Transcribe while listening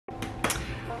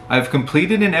I've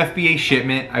completed an FBA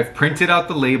shipment, I've printed out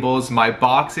the labels, my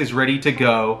box is ready to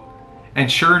go,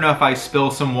 and sure enough I spill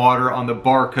some water on the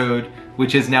barcode,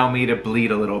 which has now made it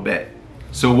bleed a little bit.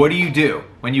 So what do you do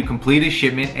when you complete a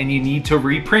shipment and you need to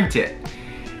reprint it?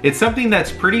 It's something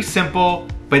that's pretty simple,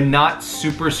 but not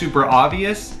super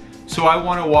obvious. So I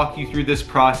want to walk you through this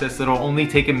process that'll only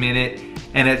take a minute.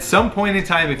 And at some point in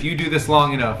time, if you do this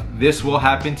long enough, this will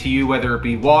happen to you, whether it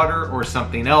be water or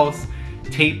something else,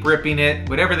 tape ripping it,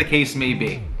 whatever the case may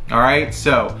be. All right,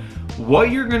 so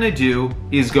what you're gonna do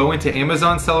is go into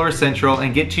Amazon Seller Central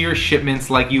and get to your shipments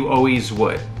like you always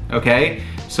would, okay?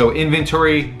 So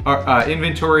inventory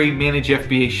manage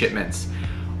FBA shipments.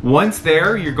 Once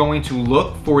there, you're going to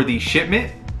look for the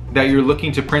shipment that you're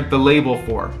looking to print the label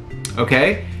for,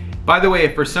 okay? By the way,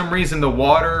 if for some reason the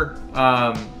water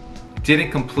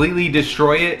didn't completely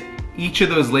destroy it, each of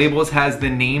those labels has the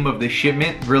name of the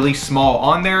shipment really small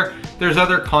on there. There's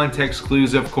other context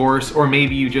clues, of course, or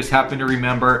maybe you just happen to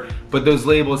remember, but those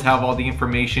labels have all the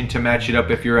information to match it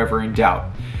up if you're ever in doubt.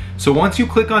 So once you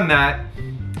click on that,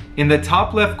 in the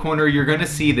top left corner, you're gonna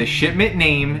see the shipment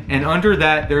name, and under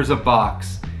that, there's a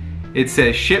box. It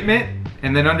says shipment,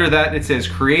 and then under that, it says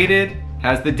created,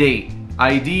 has the date,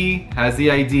 ID, has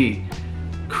the ID,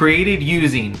 created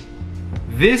using.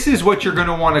 This is what you're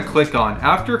gonna wanna click on.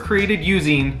 After created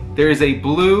using, there's a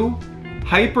blue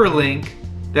hyperlink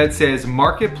that says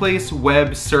Marketplace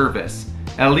Web Service.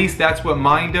 At least that's what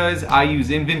mine does. I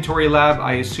use Inventory Lab.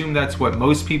 I assume that's what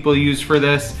most people use for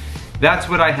this. That's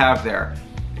what I have there.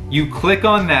 You click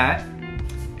on that,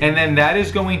 and then that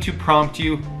is going to prompt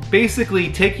you,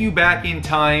 basically take you back in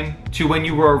time to when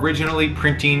you were originally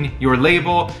printing your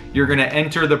label. You're gonna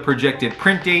enter the projected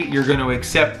print date. You're gonna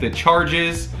accept the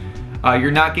charges.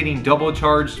 You're not getting double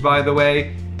charged, by the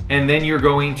way. And then you're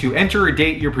going to enter a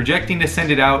date you're projecting to send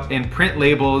it out and print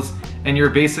labels, and you're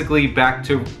basically back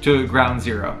to ground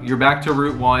zero. You're back to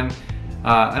route one.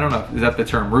 I don't know, is that the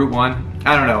term, route one?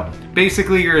 I don't know.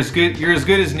 Basically, you're as good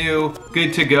as new,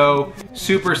 good to go.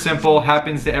 Super simple,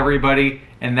 happens to everybody,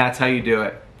 and that's how you do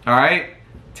it. All right?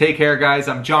 Take care, guys.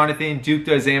 I'm Jonathan, Duke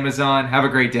Does Amazon. Have a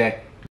great day.